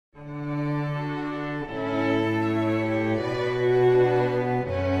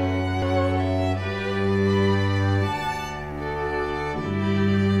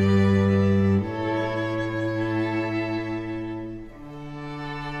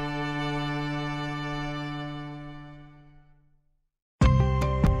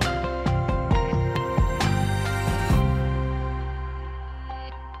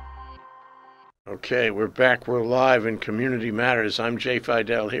Okay, we're back. We're live in Community Matters. I'm Jay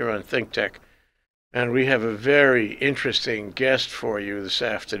Fidell here on ThinkTech, and we have a very interesting guest for you this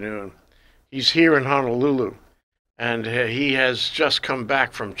afternoon. He's here in Honolulu, and he has just come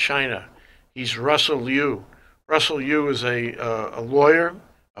back from China. He's Russell Leu. Russell Leu is a lawyer,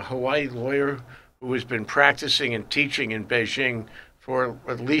 a Hawaii lawyer, who has been practicing and teaching in Beijing for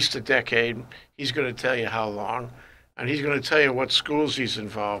at least a decade. He's going to tell you how long, and he's going to tell you what schools he's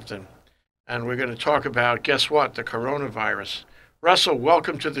involved in. And we're going to talk about, guess what, the coronavirus. Russell,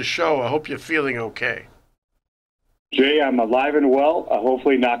 welcome to the show. I hope you're feeling okay. Jay, I'm alive and well,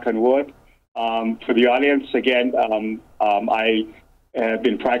 hopefully knock on wood. For the audience, again, I have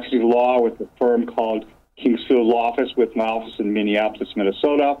been practicing law with a firm called Kingsfield Law Office with my office in Minneapolis,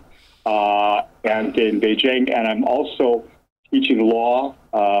 Minnesota, and in Beijing. And I'm also teaching law,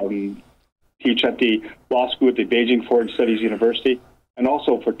 teach at the law school at the Beijing Foreign Studies University, and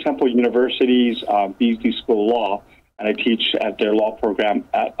also for Temple University's BC School of Law, and I teach at their law program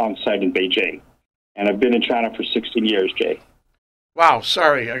on site in Beijing. And I've been in China for 16 years, Jay. Wow,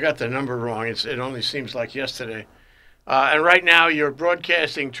 sorry, I got the number wrong. It only seems like yesterday. And right now you're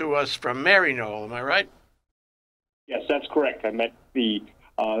broadcasting to us from Maryknoll, am I right? Yes, that's correct. I'm at the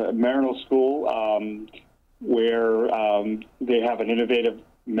Maryknoll School, where they have an innovative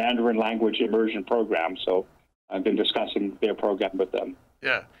Mandarin language immersion program. So I've been discussing their program with them.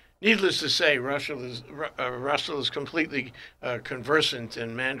 Yeah. Needless to say, Russell is completely conversant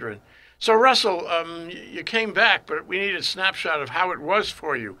in Mandarin. So, Russell, you came back, but we need a snapshot of how it was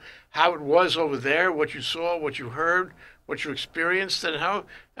for you, how it was over there, what you saw, what you heard, what you experienced, and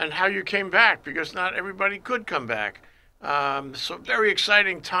how you came back, because not everybody could come back. So, very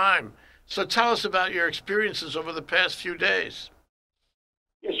exciting time. So, tell us about your experiences over the past few days.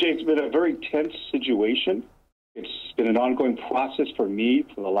 Yes, Jay, it's been a very tense situation. It's been an ongoing process for me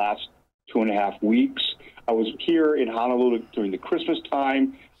for the last 2.5 weeks. I was here in Honolulu during the Christmas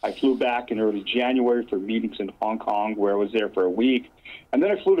time. I flew back in early January for meetings in Hong Kong, where I was there for a week. And then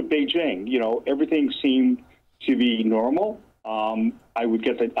I flew to Beijing. You know, everything seemed to be normal. I would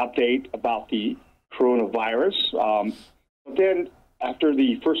get the update about the coronavirus. But then after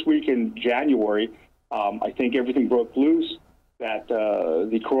the first week in January, I think everything broke loose, that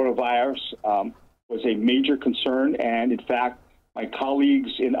the coronavirus was a major concern. And in fact, my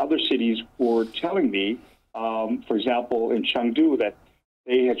colleagues in other cities were telling me, for example, in Chengdu, that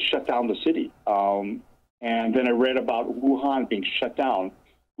they had shut down the city. And then I read about Wuhan being shut down,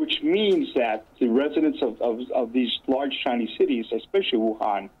 which means that the residents of these large Chinese cities, especially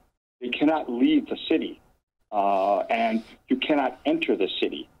Wuhan, they cannot leave the city. And you cannot enter the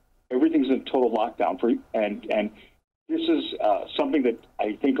city. Everything's in total lockdown. And this is something that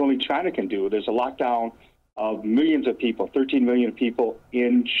I think only China can do. There's a lockdown of millions of people, 13 million people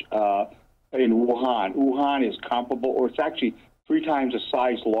in Wuhan. Wuhan is comparable, or it's actually 3 times the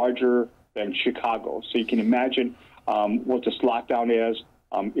size larger than Chicago. So you can imagine what this lockdown is.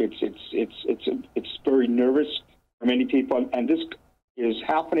 It's very nervous for many people, and this is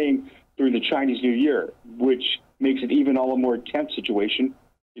happening during the Chinese New Year, which makes it even all a more tense situation,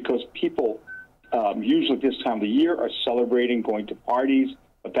 because people usually this time of the year are celebrating, going to parties,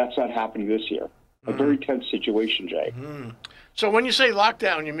 but that's not happening this year. A very tense situation, Jay. So when you say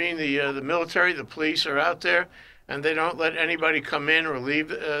lockdown, you mean the military, the police are out there, and they don't let anybody come in or leave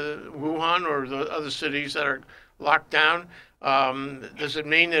Wuhan or the other cities that are locked down? Does it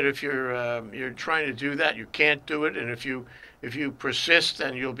mean that if you're trying to do that, you can't do it, and if you persist,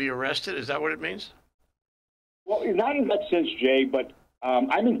 then you'll be arrested? Is that what it means? Well, not in that sense, Jay, but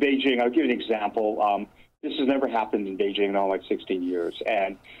I'm in Beijing. I'll give you an example. This has never happened in Beijing in all like 16 years.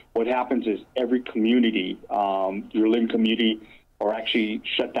 And what happens is every community, your living community, are actually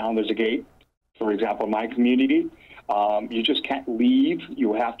shut down. There's a gate. For example, my community, you just can't leave.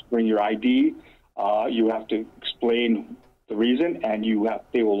 You have to bring your ID. You have to explain the reason, and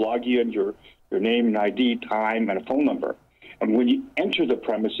they will log you in your name and ID, time, and a phone number. And when you enter the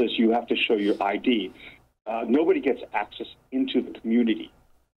premises, you have to show your ID. Nobody gets access into the community.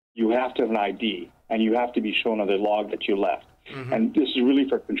 You have to have an ID, and you have to be shown on the log that you left. And this is really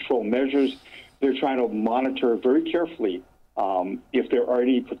for control measures. They're trying to monitor very carefully if there are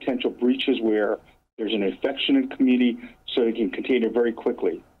any potential breaches where there's an infection in the community, so they can contain it very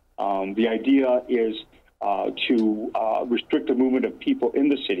quickly. The idea is to restrict the movement of people in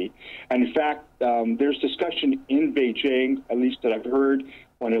the city. And in fact, there's discussion in Beijing, at least that I've heard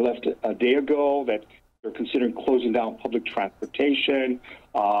when I left a day ago, that they're considering closing down public transportation,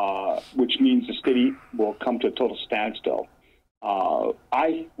 which means the city will come to a total standstill.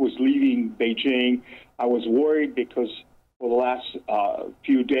 I was leaving Beijing. I was worried because for the last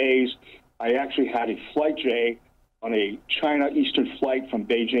few days, I actually had a flight, Jay, on a China Eastern flight from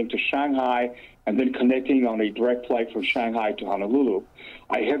Beijing to Shanghai, and then connecting on a direct flight from Shanghai to Honolulu.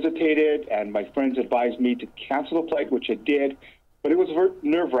 I hesitated, and my friends advised me to cancel the flight, which I did, but it was very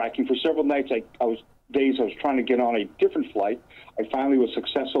nerve-wracking. For several nights, I was trying to get on a different flight. I finally was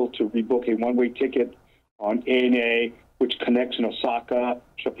successful to rebook a one-way ticket on ANA, which connects in Osaka,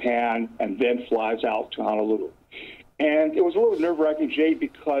 Japan, and then flies out to Honolulu. And it was a little nerve-wracking, Jay,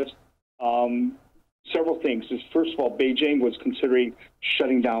 because several things. First of all, Beijing was considering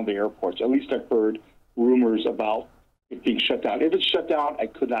shutting down the airports. At least I heard rumors about it being shut down. If it's shut down, I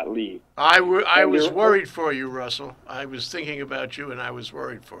could not leave. I was worried for you, Russell. I was thinking about you, and I was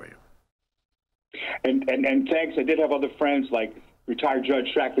worried for you. And thanks. I did have other friends like retired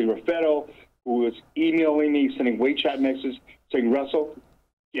Judge Shackley Raffetto, who was emailing me, sending WeChat messages saying, Russell,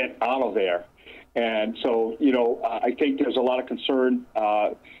 get out of there. And so, I think there's a lot of concern.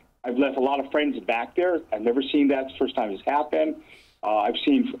 I've left a lot of friends back there. I've never seen that. It's the first time it's happened. I've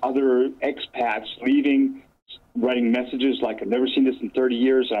seen other expats leaving, writing messages like, I've never seen this in 30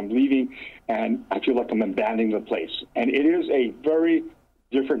 years, and I'm leaving, and I feel like I'm abandoning the place. And it is a very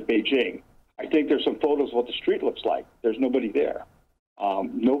different Beijing. I think there's some photos of what the street looks like. There's nobody there.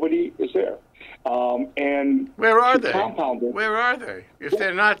 Nobody is there. And where are they? Where are they? If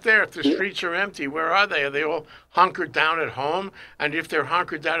they're not there, if the streets are empty, where are they? Are they all hunkered down at home? And if they're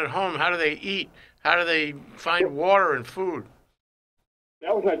hunkered down at home, how do they eat? How do they find water and food?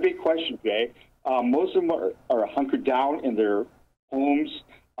 That was my big question, Jay. Most of them are hunkered down in their homes.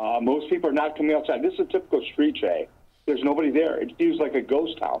 Most people are not coming outside. This is a typical street, Jay. There's nobody there. It feels like a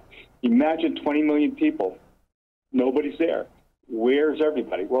ghost town. Imagine 20 million people. Nobody's there. Where's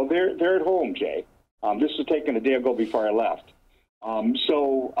everybody? Well, they're at home, Jay. This was taken a day ago before I left.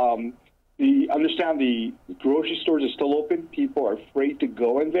 Understand the grocery stores are still open. People are afraid to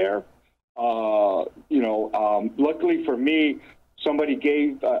go in there. Luckily for me, somebody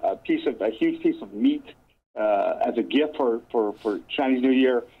gave a huge piece of meat as a gift for Chinese New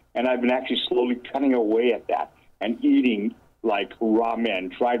Year, and I've been actually slowly cutting away at that and eating like ramen,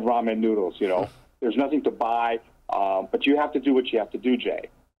 dried ramen noodles. There's nothing to buy. But you have to do what you have to do, Jay.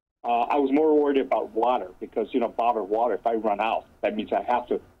 I was more worried about water because, bottled water, if I run out, that means I have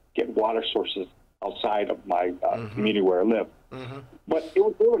to get water sources outside of my community where I live. Mm-hmm. But it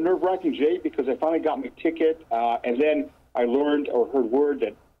was a little nerve-wracking, Jay, because I finally got my ticket, and then I learned or heard word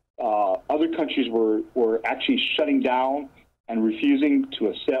that other countries were actually shutting down and refusing to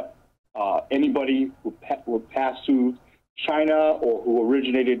accept anybody who would pass through China or who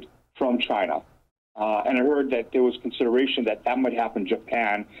originated from China. And I heard that there was consideration that might happen in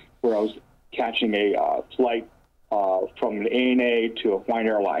Japan, where I was catching a flight from an ANA to a Hawaiian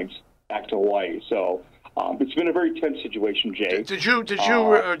Airlines back to Hawaii. So it's been a very tense situation, Jay. Did you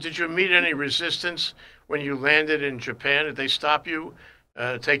meet any resistance when you landed in Japan? Did they stop you,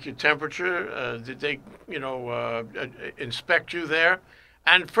 take your temperature? Did they, inspect you there?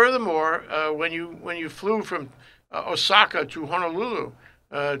 And furthermore, when you flew from Osaka to Honolulu,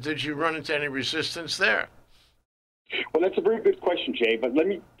 did you run into any resistance there? Well, that's a very good question, Jay, but let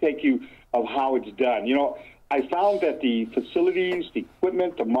me take you of how it's done. I found that the facilities, the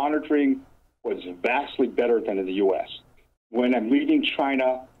equipment, the monitoring was vastly better than in the U.S. When I'm leaving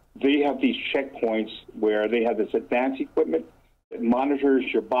China, they have these checkpoints where they have this advanced equipment that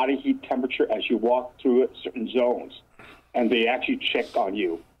monitors your body heat temperature as you walk through certain zones, and they actually check on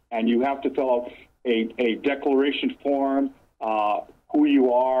you. And you have to fill out a declaration form, who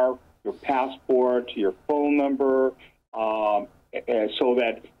you are, your passport, your phone number, so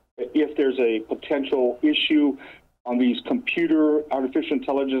that if there's a potential issue on these computer artificial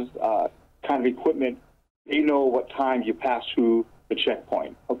intelligence kind of equipment, they know what time you pass through the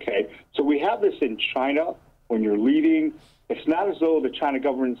checkpoint. Okay, so we have this in China. When you're leaving, it's not as though the China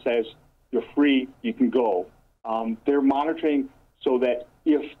government says you're free, you can go. They're monitoring so that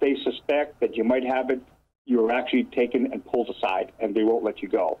if they suspect that you might have it, you're actually taken and pulled aside, and they won't let you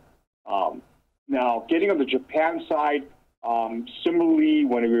go. Now, getting on the Japan side, similarly,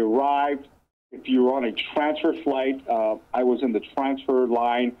 when we arrived, if you were on a transfer flight, I was in the transfer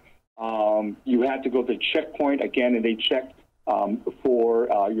line, you had to go to the checkpoint again, and they checked for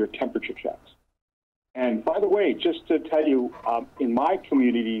your temperature checks. And by the way, just to tell you, in my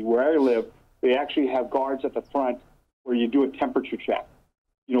community where I live, they actually have guards at the front where you do a temperature check.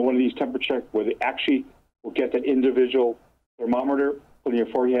 One of these temperature checks where they actually will get that individual thermometer, put in your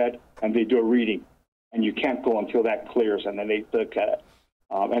forehead, and they do a reading. And you can't go until that clears, and then they look at it.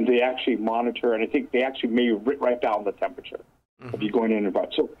 And they actually monitor, and I think they actually may write down the temperature of you going in and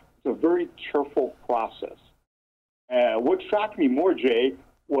out. So it's a very careful process. What shocked me more, Jay,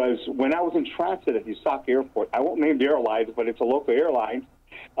 was when I was in transit at the Osaka airport. I won't name the airlines, but it's a local airline.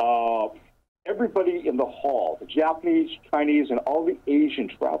 Everybody in the hall, the Japanese, Chinese, and all the Asian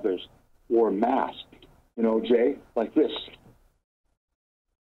travelers wore masks. You know, Jay, like this.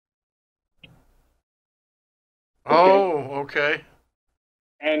 Oh, okay.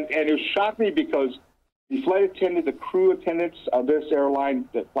 And it shocked me because the flight attendant, the crew attendants of this airline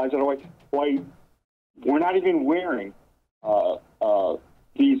that flies out of Hawaii, were not even wearing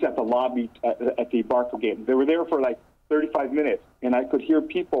these at the lobby, at the Barco gate. They were there for like 35 minutes, and I could hear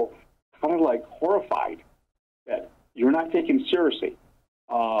people kind of like horrified that you're not taken seriously.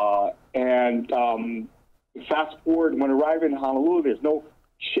 Fast forward, when arriving in Honolulu, there's no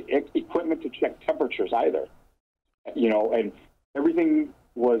equipment to check temperatures either. You know, and everything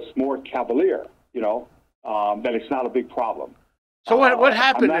was more cavalier, you know, that it's not a big problem. So what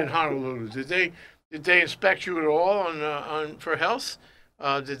happened in Honolulu? Did they inspect you at all on for health?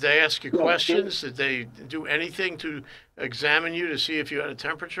 Did they ask you questions? Did they do anything to examine you to see if you had a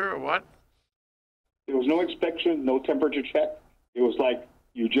temperature or what? There was no inspection, no temperature check. It was like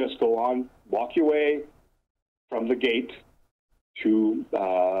you just go on, walk your way from the gate to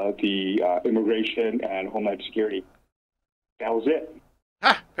the immigration and Homeland Security. That was it.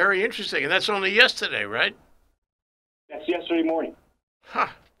 Ah, very interesting. And that's only yesterday, right? That's yesterday morning. Huh.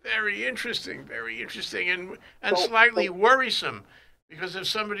 Very interesting, and slightly worrisome, because if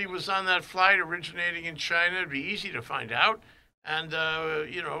somebody was on that flight originating in China, it'd be easy to find out. And,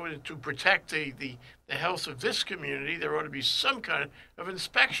 you know, to protect the health of this community, there ought to be some kind of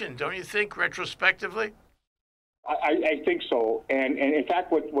inspection, don't you think, retrospectively? I think so. And in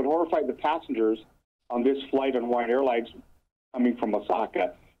fact, what horrified the passengers on this flight on Hawaiian Airlines coming from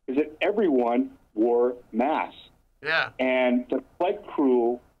Osaka is that everyone wore masks. Yeah. And the flight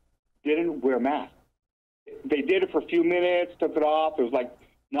crew didn't wear masks. They did it for a few minutes, took it off. It was like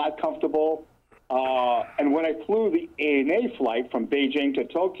not comfortable. And when I flew the ANA flight from Beijing to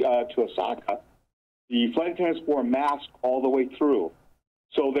Tokyo to Osaka, the flight attendants wore masks all the way through.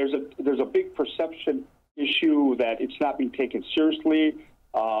 So there's a big perception issue that it's not being taken seriously,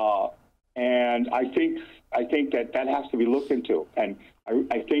 and I think that has to be looked into. And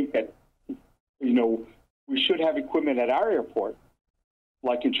I think that, you know, we should have equipment at our airport,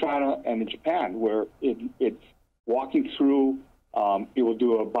 like in China and in Japan, where it's walking through. It will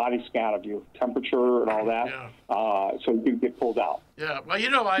do a body scan of your temperature and all that, so you can get pulled out. Yeah. Well, you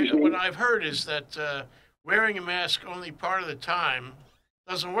know, what I've heard is that wearing a mask only part of the time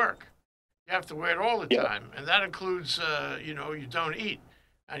doesn't work. You have to wear it all the time, and that includes, you know, you don't eat,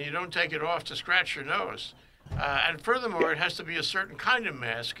 and you don't take it off to scratch your nose. And furthermore, it has to be a certain kind of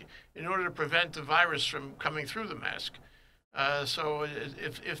mask in order to prevent the virus from coming through the mask. So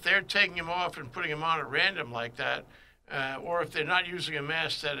if they're taking them off and putting them on at random like that, or if they're not using a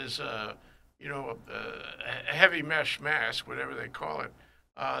mask that is, you know, a heavy mesh mask, whatever they call it,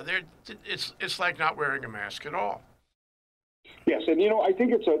 it's like not wearing a mask at all. Yes, and you know, I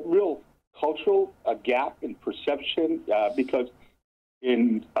think it's a real cultural gap in perception because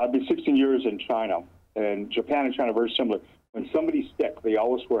I've been 16 years in China, and Japan and China are very similar. When somebody's sick, they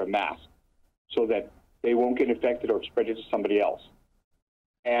always wear a mask so that they won't get infected or spread it to somebody else.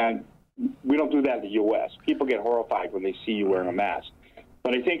 And we don't do that in the U.S. People get horrified when they see you wearing a mask.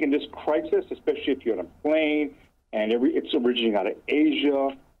 But I think in this crisis, especially if you're on a plane and it's originating out of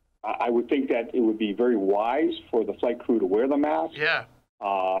Asia, I would think that it would be very wise for the flight crew to wear the mask. Yeah.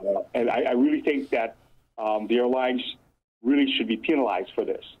 And I really think that the airlines really should be penalized for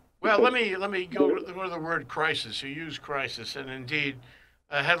this. Well, let me go to the word crisis. You use crisis, and indeed,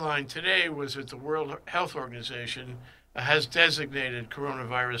 a headline today was that the World Health Organization has designated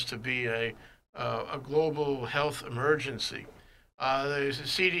coronavirus to be a global health emergency. The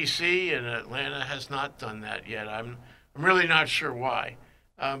CDC in Atlanta has not done that yet. I'm really not sure why,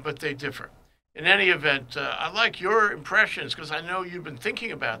 but they differ. In any event, I like your impressions because I know you've been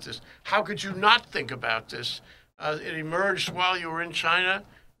thinking about this. How could you not think about this? It emerged while you were in China.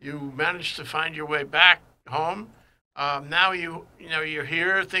 You managed to find your way back home. Now you're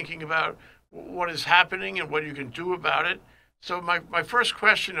here thinking about what is happening and what you can do about it. So my first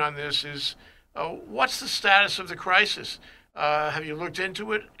question on this is, what's the status of the crisis? Have you looked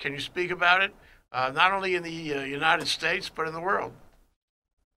into it? Can you speak about it? Not only in the United States, but in the world.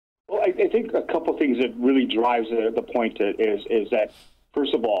 Well, I think a couple of things that really drives the point is that,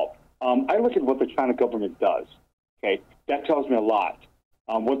 first of all, I look at what the China government does. Okay, that tells me a lot.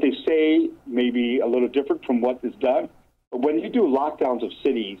 What they say may be a little different from what is done, but when you do lockdowns of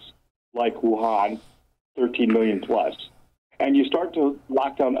cities like Wuhan, 13 million plus, and you start to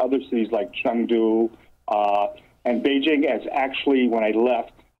lock down other cities like Chengdu, And Beijing has actually, when I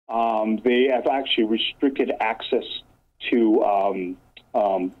left, they have actually restricted access to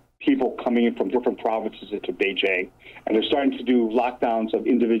people coming in from different provinces into Beijing, and they're starting to do lockdowns of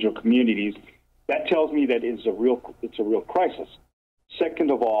individual communities. That tells me that it's a real crisis.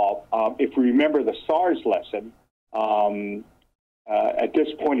 Second of all, if we remember the SARS lesson, at this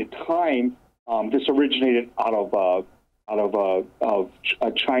point in time, this originated out of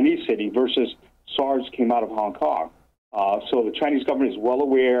a Chinese city versus SARS came out of Hong Kong. So the Chinese government is well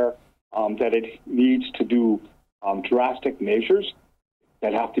aware that it needs to do drastic measures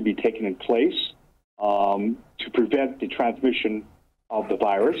that have to be taken in place to prevent the transmission of the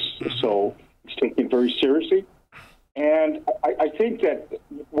virus. So it's taken very seriously. And I think that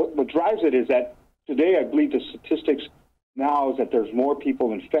what drives it is that today, I believe the statistics now is that there's more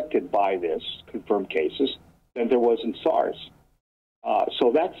people infected by this, confirmed cases, than there was in SARS.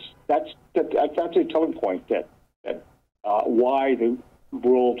 So that's a telling point that why the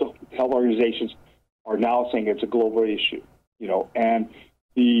World Health Organizations are now saying it's a global issue. And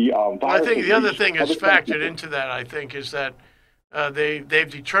the virus. I think the other thing that's factored into that, I think, is that they've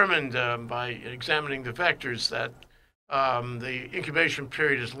determined by examining the vectors that the incubation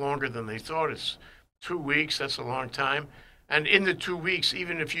period is longer than they thought. It's 2 weeks. That's a long time. And in the 2 weeks,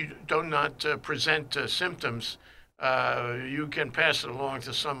 even if you do not present symptoms, you can pass it along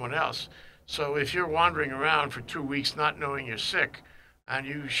to someone else. So if you're wandering around for 2 weeks not knowing you're sick, and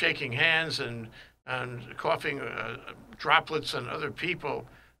you shaking hands and coughing droplets on other people,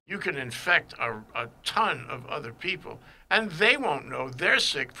 you can infect a ton of other people, and they won't know they're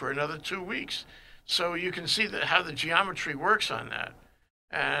sick for another 2 weeks. So you can see how the geometry works on that.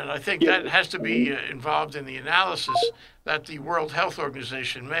 And I think that has to be involved in the analysis that the World Health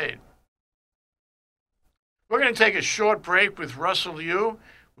Organization made. We're going to take a short break with Russell Leu.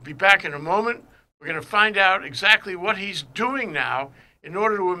 We'll be back in a moment. We're going to find out exactly what he's doing now in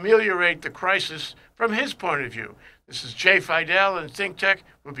order to ameliorate the crisis from his point of view. This is Jay Fidell and ThinkTech.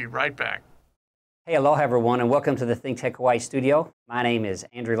 We'll be right back. Hey, aloha everyone, and welcome to the ThinkTech Hawaii studio. My name is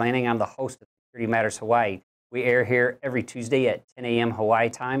Andrew Lanning. I'm the host of Security Matters Hawaii. We air here every Tuesday at 10 a.m. Hawaii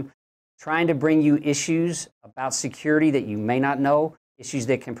time, trying to bring you issues about security that you may not know, issues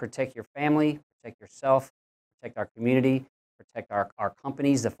that can protect your family, protect yourself, protect our community, protect our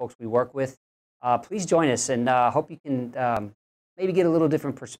companies, the folks we work with. Please join us, and hope you can maybe get a little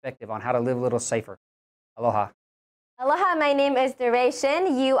different perspective on how to live a little safer. Aloha. Aloha, my name is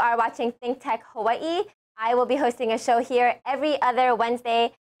Duration. You are watching ThinkTech Hawaii. I will be hosting a show here every other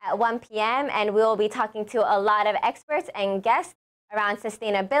Wednesday at 1 p.m. and we will be talking to a lot of experts and guests around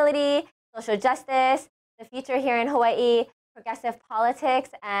sustainability, social justice, the future here in Hawaii, progressive politics,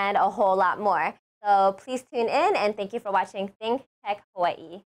 and a whole lot more. So please tune in, and thank you for watching ThinkTech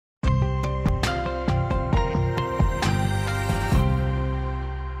Hawaii.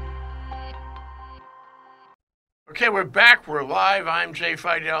 Okay, we're back. We're live. I'm Jay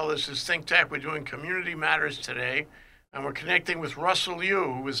Fidell. This is ThinkTech. We're doing Community Matters today, and we're connecting with Russell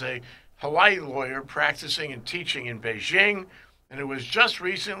Leu, who is a Hawaii lawyer practicing and teaching in Beijing, and it was just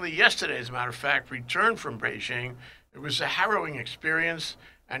recently, yesterday, as a matter of fact, returned from Beijing. It was a harrowing experience,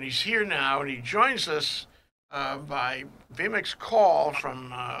 and he's here now, and he joins us by Vimek's call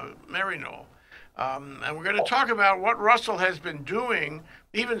from Marino. And we're going to talk about what Russell has been doing,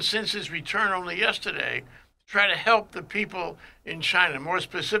 even since his return only yesterday, try to help the people in China, more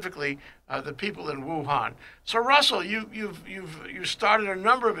specifically, the people in Wuhan. So, Russell, you started a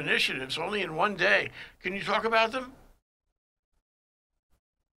number of initiatives only in one day. Can you talk about them?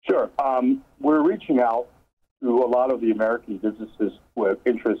 Sure. We're reaching out to a lot of the American businesses with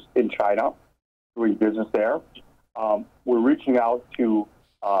interest in China, doing business there. We're reaching out to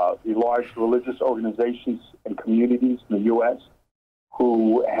the large religious organizations and communities in the U.S.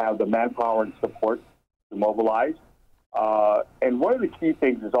 who have the manpower and support to mobilize. And one of the key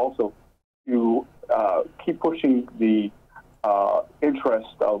things is also to keep pushing the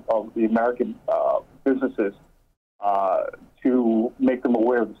interest of the American businesses to make them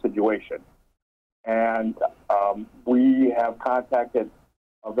aware of the situation. And we have contacted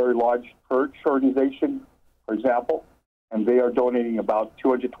a very large church organization, for example, and they are donating about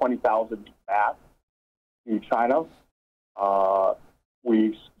 220,000 masks to China.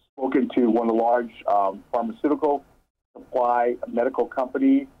 We've spoken to one of the large pharmaceutical supply medical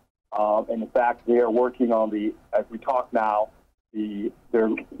company, and in fact, they are working on as we talk now, they're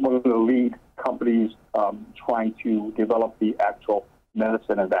one of the lead companies trying to develop the actual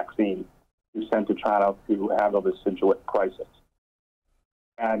medicine and vaccine to send to China to handle this crisis.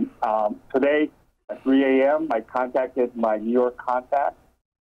 And today at 3 a.m., I contacted my New York contact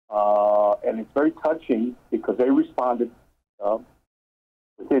And it's very touching because they responded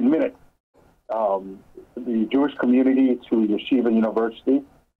within minutes. The Jewish community through Yeshiva University,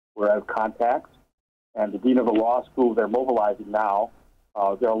 where I have contacts, and the dean of the law school, they're mobilizing now,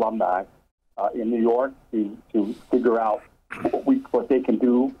 their alumni in New York to figure out what they can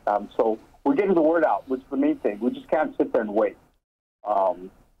do. So we're getting the word out, which is the main thing. We just can't sit there and wait.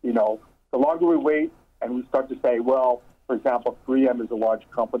 You know, the longer we wait and we start to say, well, for example, 3M is a large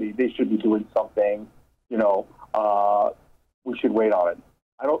company, they should be doing something, you know, we should wait on it.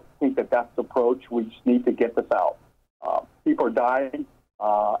 I don't think that that's the approach. We just need to get this out. People are dying,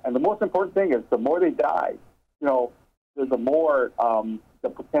 and the most important thing is the more they die, you know, the more the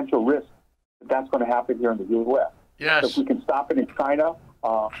potential risk that that's going to happen here in the U.S. Yes. So if we can stop it in China,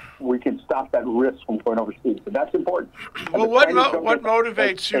 we can stop that risk from going overseas. And that's important. Well, what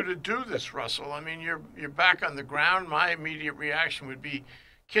motivates you to do this, Russell? I mean, you're back on the ground. My immediate reaction would be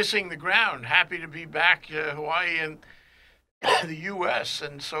kissing the ground, happy to be back Hawaii and the U.S.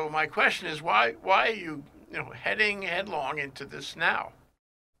 And so my question is, why are you heading headlong into this now?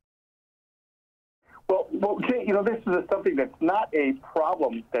 Well, you know, this is something that's not a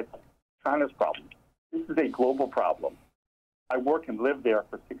problem that's China's problem. This is a global problem. I work and live there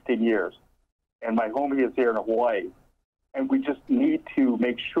for 16 years, and my home is here in Hawaii. And we just need to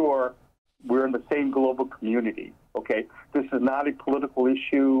make sure we're in the same global community, okay? This is not a political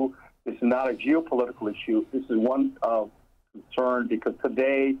issue. This is not a geopolitical issue. This is one of concern because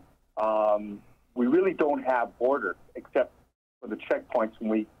today we really don't have borders except for the checkpoints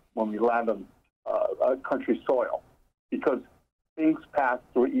when we land on a country's soil, because things pass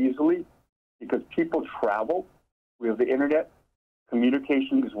through easily, because people travel. We have the internet.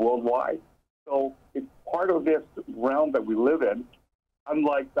 Communication is worldwide. So it's part of this realm that we live in,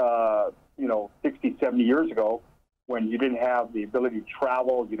 unlike, 60, 70 years ago when you didn't have the ability to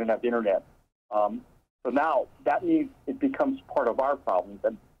travel, you didn't have the internet. So now that means it becomes part of our problems.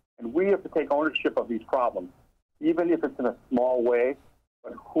 And we have to take ownership of these problems, even if it's in a small way.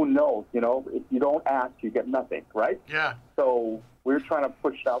 But who knows? You know, if you don't ask, you get nothing, right? Yeah. So we're trying to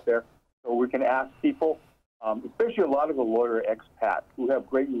push it out there so we can ask people, especially a lot of the lawyer expats who have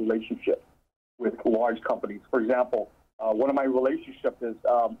great relationships with large companies. For example, one of my relationships is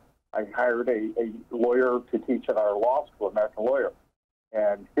I hired a lawyer to teach at our law school, American lawyer,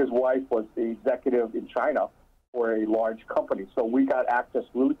 and his wife was the executive in China for a large company. So we got access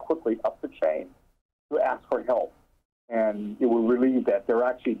really quickly up the chain to ask for help. And it will relieve that they're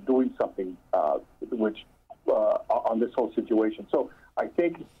actually doing something on this whole situation. So I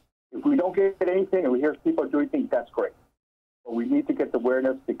think if we don't get anything and we hear people doing things, that's great. But we need to get the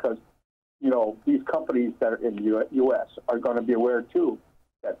awareness because, you know, these companies that are in the U.S. are going to be aware, too,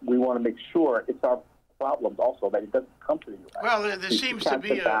 that we want to make sure it's our problems also, that it doesn't come to the U.S. Well, there seems to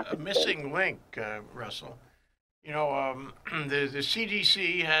be a missing link, Russell. You know, the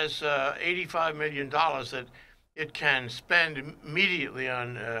CDC has $85 million that it can spend immediately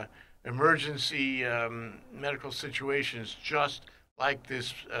on emergency medical situations just like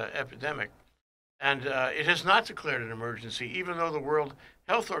this epidemic. And it has not declared an emergency, even though the World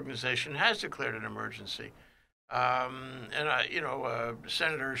Health Organization has declared an emergency. Senator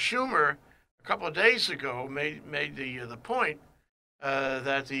Schumer, a couple of days ago, made the point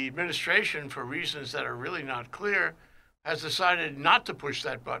that the administration, for reasons that are really not clear, has decided not to push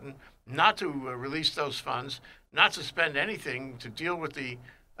that button, not to release those funds, not to spend anything to deal with the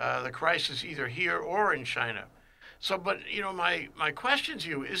crisis either here or in China. So, but, you know, my question to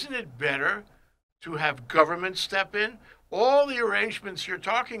you, isn't it better to have government step in? All the arrangements you're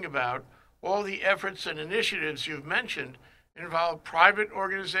talking about, all the efforts and initiatives you've mentioned involve private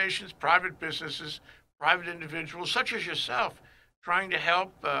organizations, private businesses, private individuals, such as yourself, trying to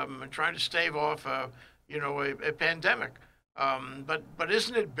help and trying to stave off, a pandemic. But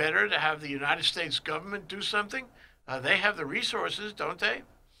isn't it better to have the United States government do something? They have the resources, don't they?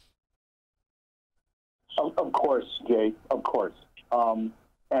 Of course, Jay, of course.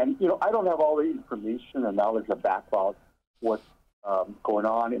 And, you know, I don't have all the information and knowledge or background what's going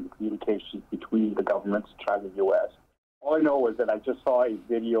on in the communications between the governments, China and the U.S. All I know is that I just saw a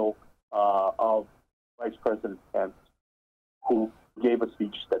video of Vice President Pence, who gave a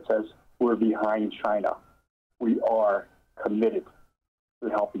speech that says, we're behind China. We are committed to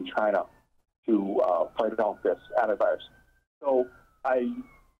helping China to fight off this antivirus. So I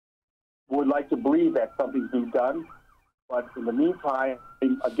would like to believe that something's being done, but in the meantime,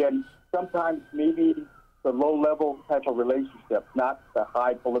 again, sometimes maybe the low-level type of relationship, not the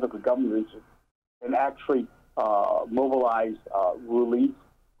high political government relationship, can actually mobilize relief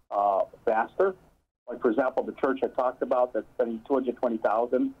faster. Like, for example, the church I talked about that's sending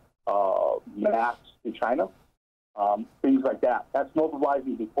 220,000 masks to China, things like that. That's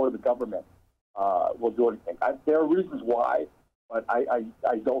mobilizing before the government will do anything. There are reasons why, but I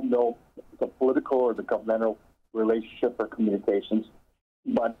don't know the political or the governmental relationship or communications.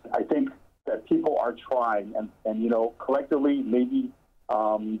 But I think that people are trying, and you know, collectively, maybe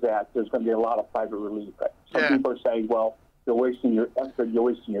that there's going to be a lot of private relief. Some people are saying, well, you're wasting your effort, you're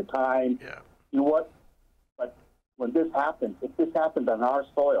wasting your time. Yeah. You know what? But when this happens, if this happened on our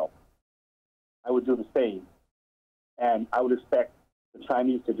soil, I would do the same. And I would expect the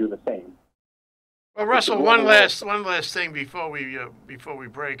Chinese to do the same. Well, Russell, one last thing before we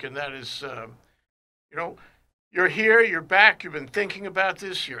break, and that is, you know, you're here, you're back, you've been thinking about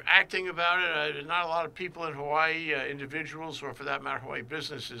this, you're acting about it. Not a lot of people in Hawaii, individuals, or for that matter, Hawaii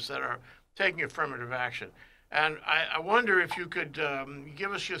businesses that are taking affirmative action. And I wonder if you could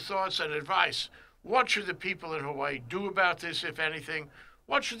give us your thoughts and advice. What should the people in Hawaii do about this, if anything?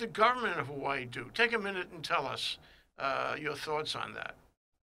 What should the government of Hawaii do? Take a minute and tell us your thoughts on that.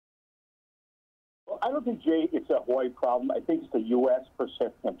 Well, I don't think, Jay, it's a Hawaii problem. I think it's the U.S.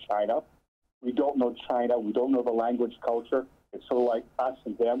 perception of China. We don't know China. We don't know the language, culture. It's sort of like us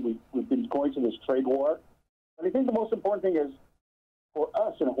and them. We've been going through this trade war. And I think the most important thing is, for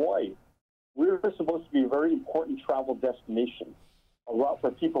us in Hawaii, we're supposed to be a very important travel destination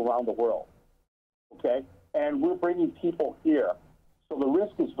for people around the world, okay? And we're bringing people here. So the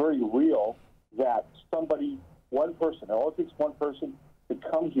risk is very real that somebody, one person, it all takes one person to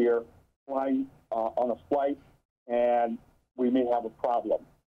come here flying on a flight, and we may have a problem.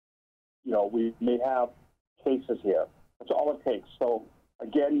 You know, we may have cases here. That's all it takes. So,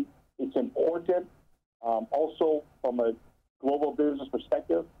 again, it's important. Also, from a global business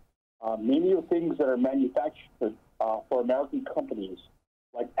perspective, many of the things that are manufactured for American companies,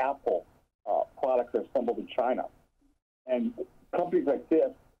 like Apple, products are assembled in China. And companies like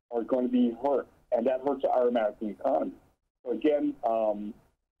this are going to be hurt, and that hurts our American economy. So, again,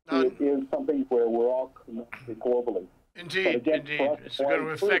 it is something where we're all connected globally. Indeed, indeed. It's going to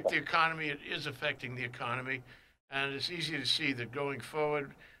affect the economy. It is affecting the economy. And it's easy to see that going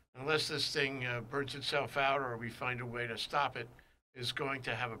forward, unless this thing burns itself out or we find a way to stop it, is going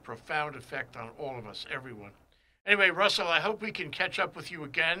to have a profound effect on all of us, everyone. Anyway, Russell, I hope we can catch up with you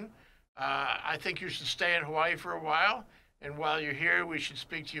again. I think you should stay in Hawaii for a while. And while you're here, we should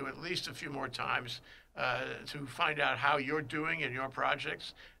speak to you at least a few more times to find out how you're doing in your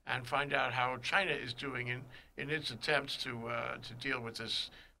projects and find out how China is doing in its attempts to deal with this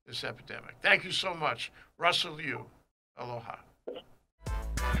epidemic. Thank you so much. Russell Leu. Aloha.